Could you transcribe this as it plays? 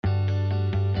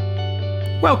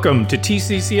Welcome to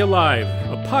TCC Alive,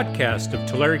 a podcast of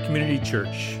Tulare Community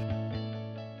Church.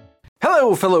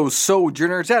 Hello, fellow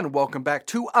sojourners, and welcome back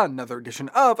to another edition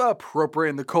of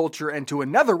Appropriating the Culture and to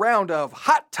another round of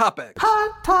Hot Topics.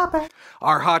 Hot Topic.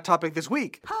 Our hot topic this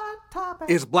week Hot Topic.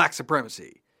 is black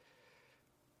supremacy.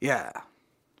 Yeah,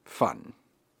 fun.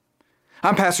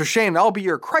 I'm Pastor Shane, and I'll be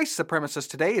your Christ supremacist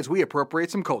today as we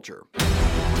appropriate some culture.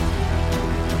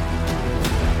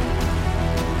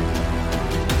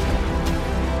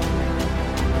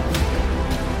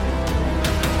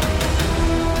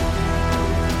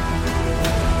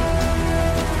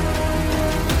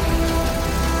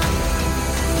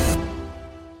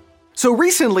 So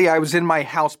recently I was in my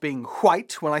house being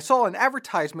white when I saw an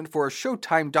advertisement for a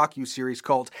Showtime docuseries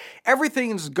called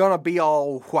Everything's Gonna Be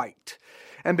All White.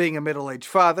 And being a middle-aged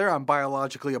father, I'm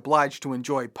biologically obliged to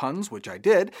enjoy puns, which I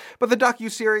did, but the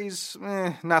docuseries,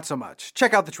 not so much.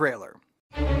 Check out the trailer.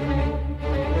 I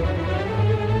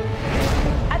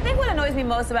think what annoys me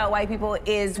most about white people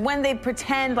is when they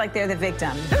pretend like they're the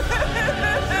victim.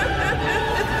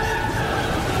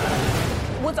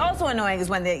 What's also annoying is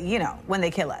when they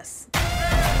kill us.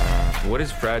 What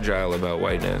is fragile about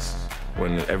whiteness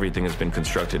when everything has been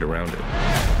constructed around it?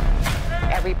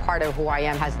 Every part of who I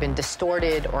am has been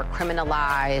distorted or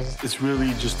criminalized. It's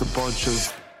really just a bunch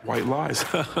of white lies.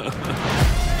 We're storming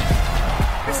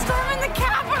the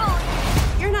Capitol!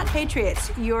 You're not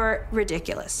patriots. You're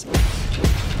ridiculous.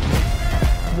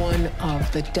 One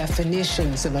of the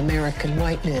definitions of American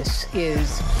whiteness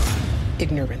is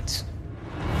ignorance.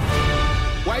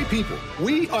 White people,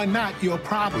 we are not your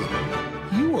problem.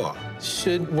 You are.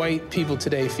 Should white people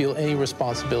today feel any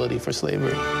responsibility for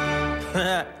slavery?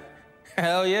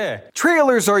 Hell yeah.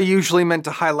 Trailers are usually meant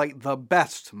to highlight the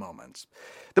best moments.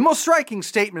 The most striking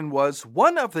statement was,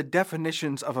 one of the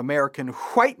definitions of American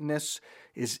whiteness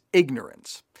is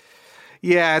ignorance.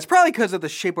 Yeah, it's probably because of the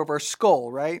shape of our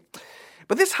skull, right?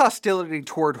 But this hostility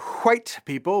toward white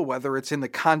people, whether it's in the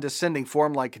condescending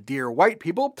form like dear white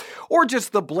people, or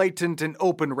just the blatant and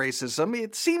open racism,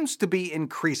 it seems to be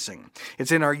increasing.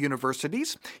 It's in our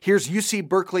universities. Here's UC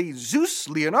Berkeley Zeus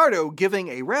Leonardo giving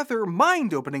a rather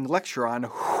mind-opening lecture on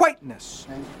whiteness.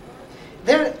 Right.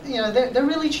 They're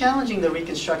really challenging the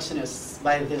Reconstructionists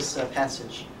by this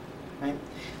passage, right?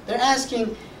 They're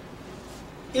asking,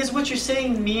 is what you're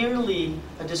saying merely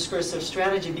a discursive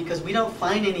strategy because we don't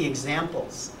find any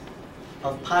examples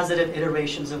of positive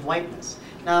iterations of whiteness?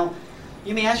 Now,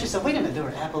 you may ask yourself, wait a minute, there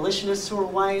were abolitionists who were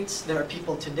whites, there are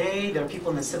people today, there are people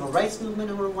in the civil rights movement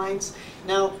who were whites.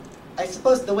 Now, I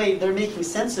suppose the way they're making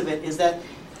sense of it is that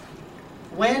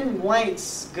when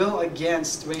whites go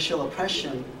against racial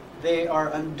oppression, they are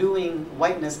undoing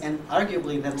whiteness and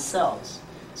arguably themselves.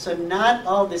 So not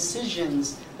all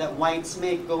decisions that whites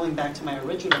make, going back to my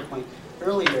original point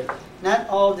earlier, not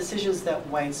all decisions that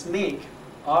whites make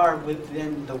are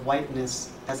within the whiteness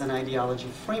as an ideology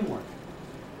framework,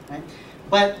 right?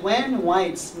 But when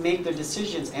whites make their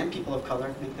decisions, and people of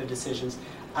color make their decisions,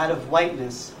 out of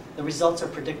whiteness, the results are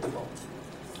predictable.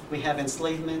 We have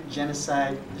enslavement,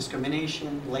 genocide,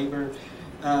 discrimination, labor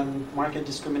market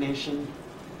discrimination,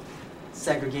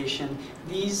 segregation.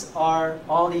 These are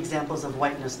all the examples of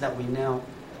whiteness that we know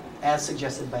as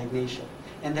suggested by Ignatia.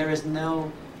 And there is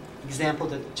no example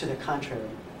to the contrary.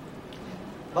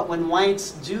 But when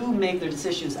whites do make their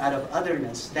decisions out of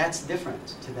otherness, that's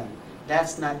different to them.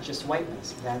 That's not just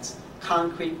whiteness. That's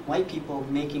concrete white people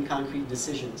making concrete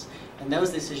decisions. And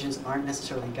those decisions aren't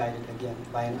necessarily guided, again,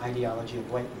 by an ideology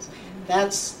of whiteness.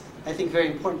 That's, I think, very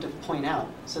important to point out.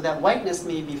 So that whiteness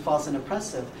may be false and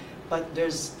oppressive, but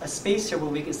there's a space here where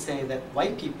we can say that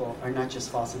white people are not just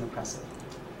false and oppressive.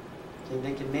 Okay,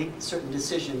 they can make certain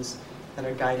decisions that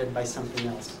are guided by something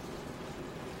else.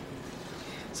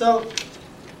 So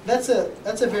that's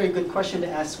a very good question to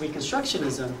ask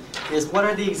Reconstructionism, is what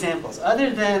are the examples? Other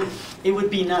than it would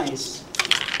be nice,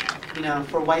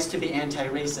 for whites to be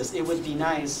anti-racist, it would be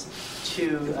nice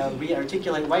to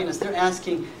re-articulate whiteness. They're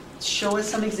asking, show us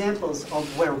some examples of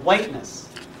where whiteness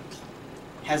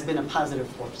has been a positive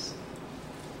force,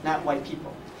 not white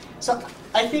people. So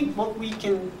I think what we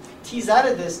can tease out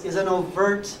of this is an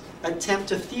overt attempt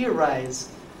to theorize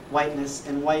whiteness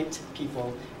and white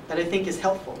people that I think is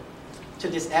helpful, to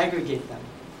disaggregate them,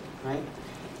 right?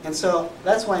 And so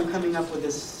that's why I'm coming up with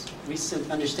this recent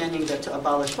understanding that to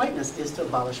abolish whiteness is to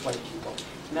abolish white people.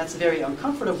 And that's very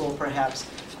uncomfortable, perhaps,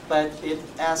 but it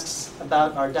asks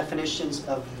about our definitions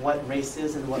of what race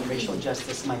is and what racial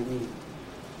justice might mean,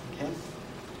 okay?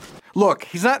 Look,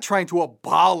 he's not trying to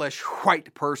abolish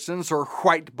white persons or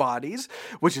white bodies,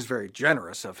 which is very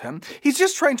generous of him. He's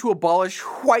just trying to abolish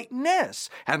whiteness.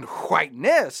 And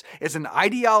whiteness is an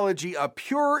ideology of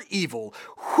pure evil,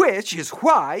 which is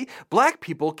why black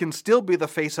people can still be the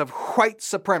face of white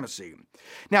supremacy.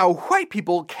 Now, white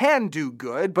people can do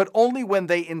good, but only when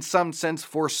they, in some sense,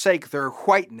 forsake their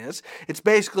whiteness. It's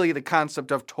basically the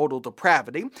concept of total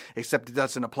depravity, except it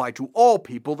doesn't apply to all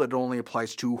people, it only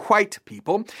applies to white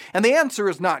people. And the answer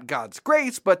is not God's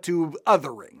grace, but to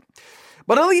othering.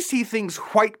 But at least he thinks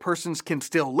white persons can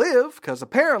still live, because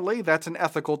apparently that's an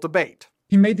ethical debate.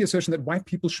 He made the assertion that white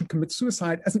people should commit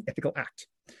suicide as an ethical act.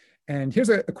 And here's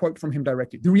a quote from him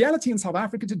directly. The reality in South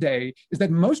Africa today is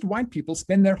that most white people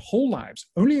spend their whole lives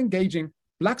only engaging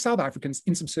black South Africans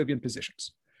in subservient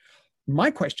positions.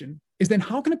 My question is then,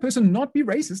 how can a person not be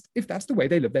racist if that's the way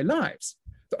they live their lives?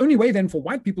 The only way then for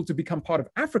white people to become part of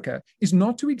Africa is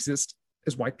not to exist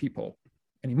as white people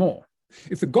anymore.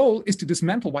 If the goal is to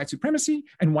dismantle white supremacy,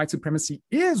 and white supremacy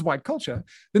is white culture,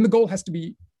 then the goal has to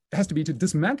be to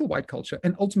dismantle white culture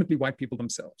and ultimately white people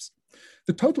themselves.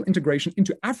 The total integration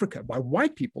into Africa by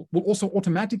white people will also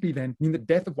automatically then mean the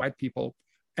death of white people,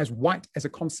 as white as a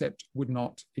concept would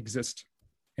not exist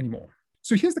anymore.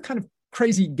 So here's the kind of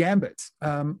crazy gambit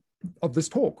of this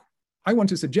talk. I want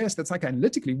to suggest that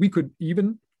psychoanalytically, we could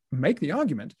even make the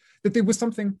argument that there was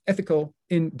something ethical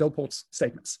in Delport's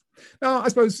statements. Now, I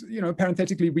suppose,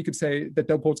 parenthetically, we could say that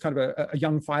Delport's kind of a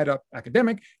young, fired-up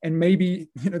academic, and maybe,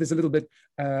 there's a little bit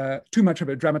too much of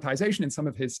a dramatization in some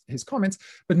of his comments.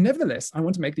 But nevertheless, I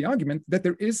want to make the argument that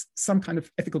there is some kind of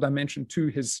ethical dimension to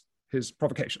his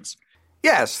provocations.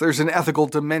 Yes, there's an ethical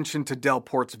dimension to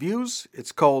Delport's views.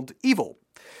 It's called evil.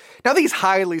 Now, these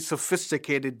highly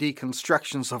sophisticated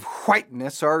deconstructions of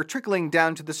whiteness are trickling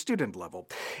down to the student level.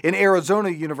 In Arizona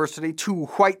University, 2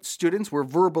 white students were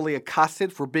verbally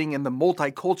accosted for being in the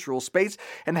multicultural space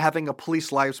and having a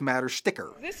Police Lives Matter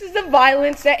sticker. This is the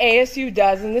violence that ASU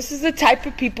does, and this is the type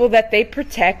of people that they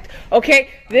protect, okay?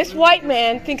 This white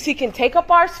man thinks he can take up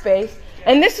our space,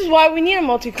 and this is why we need a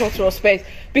multicultural space,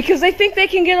 because they think they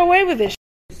can get away with this.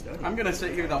 I'm going to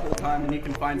sit here the whole time and you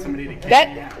can find somebody to kick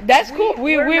me out. That's cool.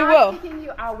 We will. We're not kicking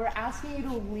you out. We're asking you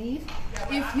to leave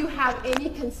if you have any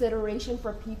consideration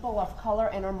for people of color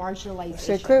and our marginalized.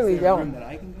 So clearly don't. That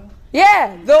I can go?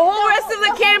 Yeah, the whole rest of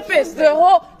the campus,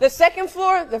 the second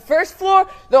floor, the first floor,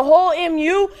 the whole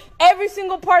MU, every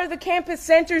single part of the campus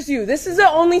centers you. This is the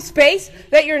only space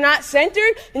that you're not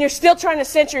centered, and you're still trying to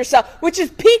center yourself, which is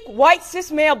peak white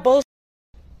cis male bullshit.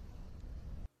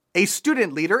 A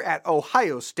student leader at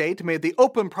Ohio State made the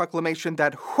open proclamation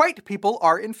that white people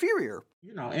are inferior.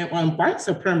 And white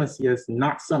supremacy is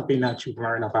not something that you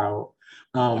learn about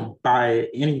by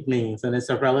any means. And it's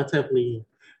a relatively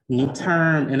new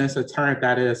term, and it's a term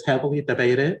that is heavily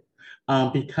debated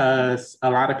because a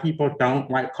lot of people don't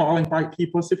like calling white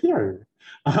people superior.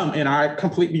 And I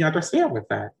completely understand with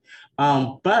that.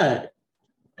 But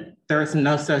there's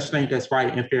no such thing as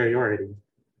white inferiority.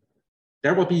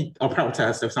 There will be a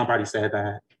protest if somebody said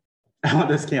that on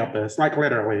this campus, like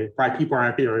literally, white people are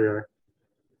inferior.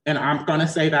 And I'm gonna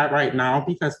say that right now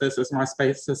because this is my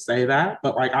space to say that,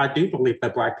 but I do believe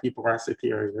that Black people are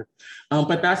superior.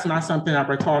 But that's not something that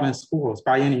we're taught in schools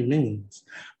by any means.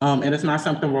 And it's not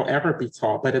something we'll ever be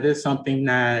taught, but it is something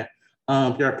that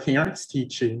your parents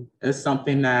teach you. It's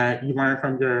something that you learn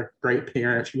from your great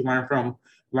parents, you learn from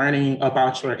learning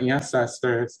about your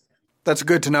ancestors. That's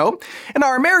good to know. And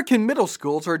our American middle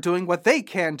schools are doing what they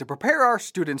can to prepare our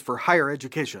students for higher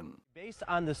education. Based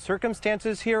on the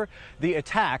circumstances here, the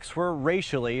attacks were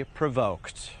racially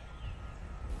provoked.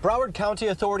 Broward County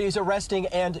authorities arresting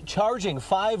and charging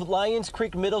 5 Lions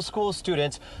Creek Middle School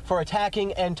students for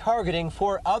attacking and targeting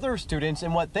 4 other students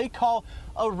in what they call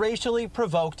a racially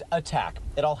provoked attack.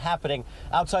 It all happening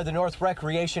outside the North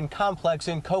Recreation Complex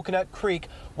in Coconut Creek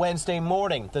Wednesday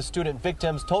morning. The student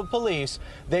victims told police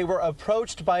they were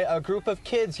approached by a group of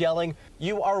kids yelling,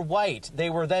 "You are white." They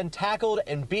were then tackled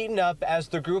and beaten up as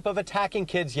the group of attacking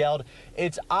kids yelled,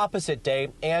 "It's opposite day"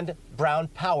 and "Brown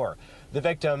power." The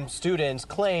victim students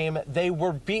claim they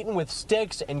were beaten with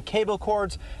sticks and cable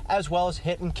cords as well as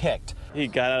hit and kicked. He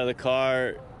got out of the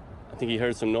car. I think he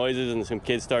heard some noises and some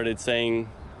kids started saying,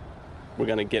 "We're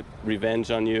going to get revenge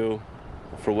on you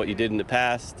for what you did in the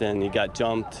past," and he got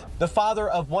jumped. The father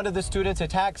of one of the students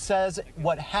attacked says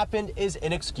what happened is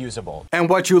inexcusable. And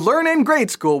what you learn in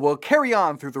grade school will carry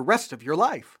on through the rest of your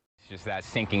life. It's just that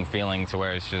sinking feeling to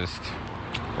where it's just,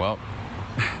 well,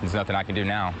 there's nothing I can do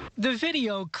now. The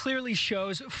video clearly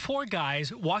shows 4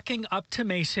 guys walking up to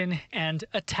Mason and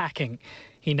attacking.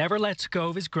 He never lets go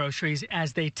of his groceries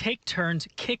as they take turns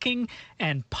kicking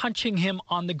and punching him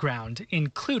on the ground,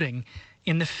 including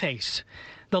in the face.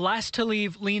 The last to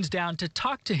leave leans down to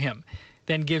talk to him,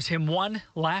 then gives him one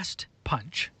last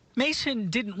punch. Mason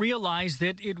didn't realize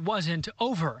that it wasn't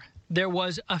over. There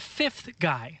was a 5th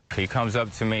guy. He comes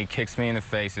up to me, kicks me in the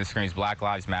face, and screams, "Black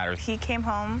Lives Matter." He came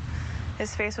home,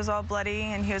 his face was all bloody,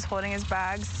 and he was holding his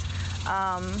bags.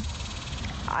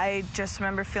 I just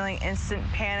remember feeling instant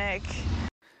panic.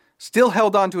 Still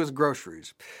held on to his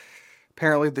groceries.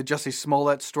 Apparently the Jussie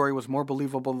Smollett story was more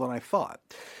believable than I thought.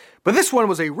 But this one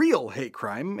was a real hate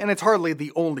crime, and it's hardly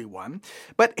the only one.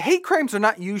 But hate crimes are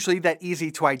not usually that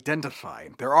easy to identify.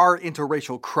 There are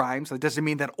interracial crimes. That doesn't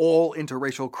mean that all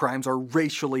interracial crimes are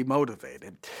racially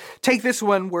motivated. Take this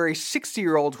one where a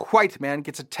 60-year-old white man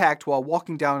gets attacked while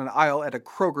walking down an aisle at a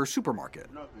Kroger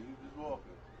supermarket. Nothing, you just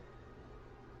walking.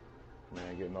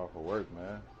 Man, getting off of work,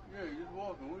 man. Yeah, you just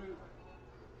walking.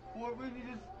 What really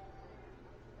just...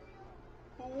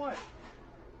 For what?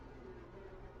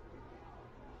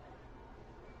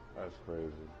 That's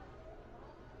crazy.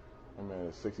 I mean,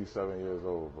 it's 67 years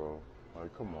old, bro.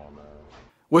 Like, come on, man.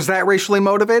 Was that racially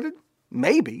motivated?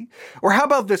 Maybe. Or how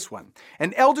about this one?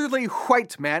 An elderly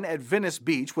white man at Venice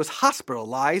Beach was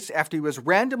hospitalized after he was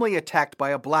randomly attacked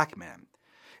by a black man.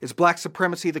 Is black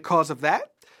supremacy the cause of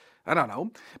that? I don't know.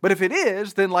 But if it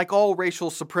is, then like all racial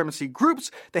supremacy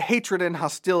groups, the hatred and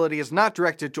hostility is not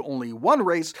directed to only one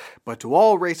race, but to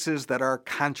all races that are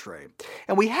contrary.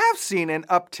 And we have seen an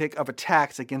uptick of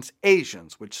attacks against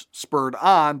Asians, which spurred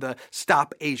on the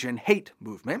Stop Asian Hate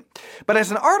movement. But as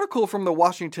an article from the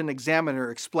Washington Examiner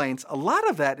explains, a lot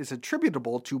of that is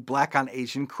attributable to black on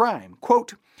Asian crime.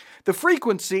 Quote, "The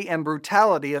frequency and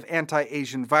brutality of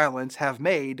anti-Asian violence have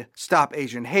made Stop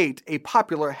Asian Hate a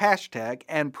popular hashtag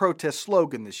and protest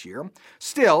slogan this year.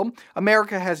 Still,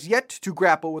 America has yet to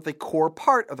grapple with a core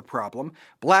part of the problem,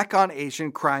 black on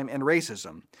Asian crime and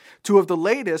racism. 2 of the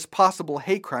latest possible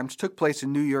hate crimes took place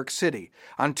in New York City.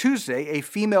 On Tuesday, a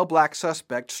female black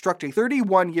suspect struck a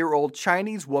 31-year-old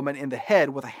Chinese woman in the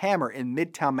head with a hammer in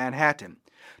Midtown Manhattan.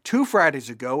 2 Fridays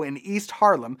ago in East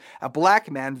Harlem, a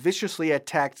black man viciously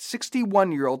attacked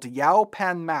 61-year-old Yao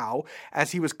Pan Mao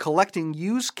as he was collecting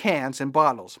used cans and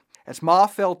bottles. As Ma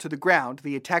fell to the ground,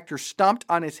 the attacker stomped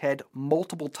on his head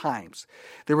multiple times.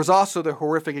 There was also the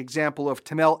horrific example of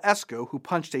Tamel Esco, who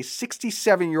punched a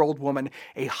 67-year-old woman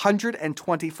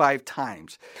 125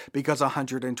 times, because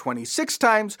 126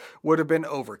 times would have been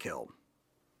overkill.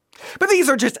 But these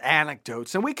are just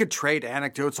anecdotes, and we could trade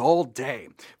anecdotes all day.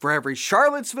 For every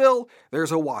Charlottesville,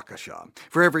 there's a Waukesha.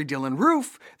 For every Dylan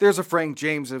Roof, there's a Frank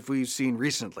James as we've seen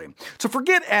recently. So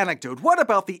forget anecdote, what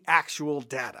about the actual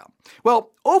data?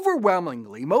 Well,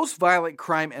 overwhelmingly, most violent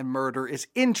crime and murder is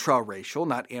intra-racial,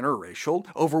 not interracial.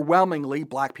 Overwhelmingly,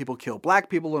 black people kill black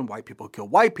people and white people kill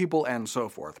white people, and so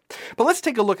forth. But let's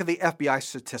take a look at the FBI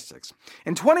statistics.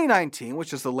 In 2019,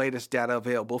 which is the latest data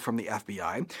available from the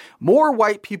FBI, more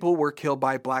white people were killed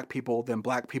by black people than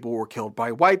black people were killed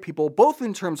by white people, both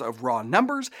in terms of raw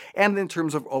numbers and in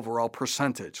terms of overall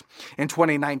percentage. In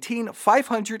 2019,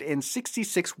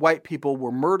 566 white people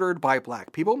were murdered by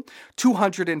black people,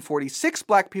 246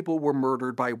 black people were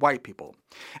murdered by white people.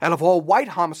 Out of all white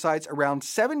homicides, around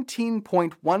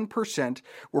 17.1%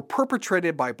 were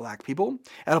perpetrated by black people.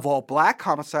 Out of all black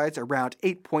homicides, around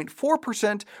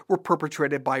 8.4% were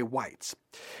perpetrated by whites.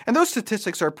 And those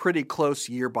statistics are pretty close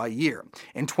year by year.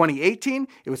 In 2018,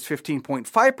 it was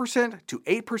 15.5% to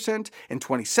 8%. In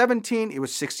 2017, it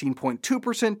was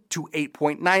 16.2% to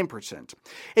 8.9%.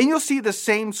 And you'll see the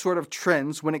same sort of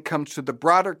trends when it comes to the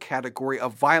broader category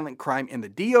of violent crime in the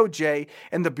DOJ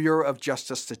and the Bureau of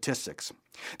Justice Statistics.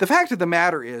 The fact of the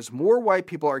matter is, more white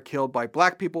people are killed by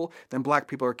black people than black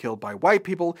people are killed by white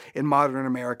people in modern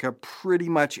America pretty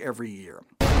much every year.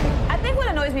 I think what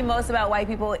annoys me most about white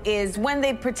people is when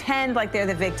they pretend like they're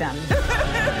the victim.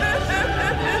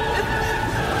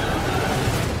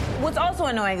 What's also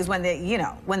annoying is when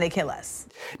they kill us.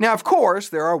 Now, of course,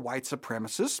 there are white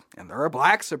supremacists, and there are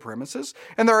black supremacists,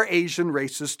 and there are Asian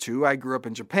racists too. I grew up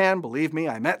in Japan, believe me,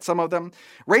 I met some of them.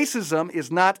 Racism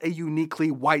is not a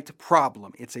uniquely white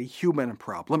problem. It's a human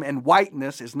problem, and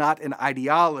whiteness is not an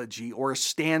ideology or a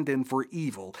stand-in for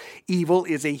evil. Evil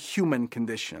is a human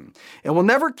condition, and we'll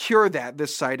never cure that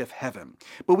this side of heaven.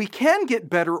 But we can get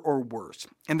better or worse.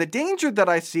 And the danger that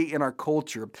I see in our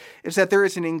culture is that there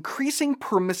is an increasing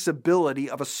permissibility possibility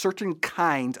of a certain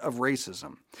kind of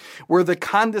racism, where the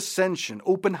condescension,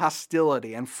 open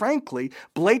hostility, and frankly,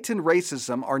 blatant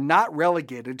racism are not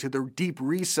relegated to the deep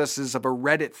recesses of a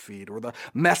Reddit feed or the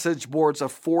message boards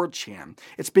of 4chan.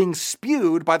 It's being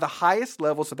spewed by the highest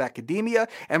levels of academia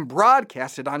and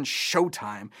broadcasted on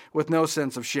Showtime with no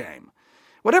sense of shame.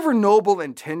 Whatever noble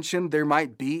intention there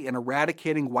might be in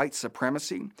eradicating white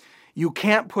supremacy, you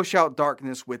can't push out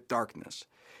darkness with darkness.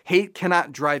 Hate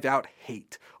cannot drive out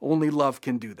hate. Only love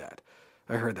can do that.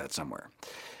 I heard that somewhere.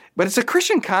 But it's a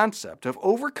Christian concept of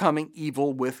overcoming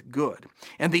evil with good.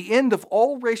 And the end of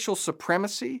all racial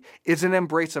supremacy is an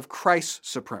embrace of Christ's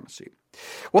supremacy.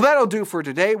 Well, that'll do for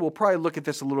today. We'll probably look at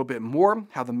this a little bit more,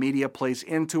 how the media plays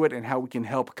into it and how we can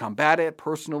help combat it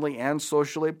personally and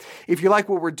socially. If you like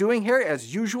what we're doing here,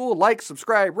 as usual, like,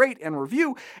 subscribe, rate, and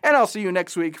review, and I'll see you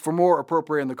next week for more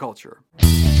Appropriate in the Culture.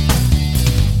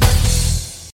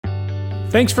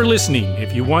 Thanks for listening.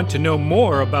 If you want to know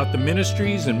more about the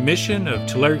ministries and mission of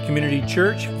Tulare Community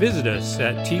Church, visit us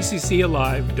at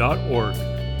tccalive.org.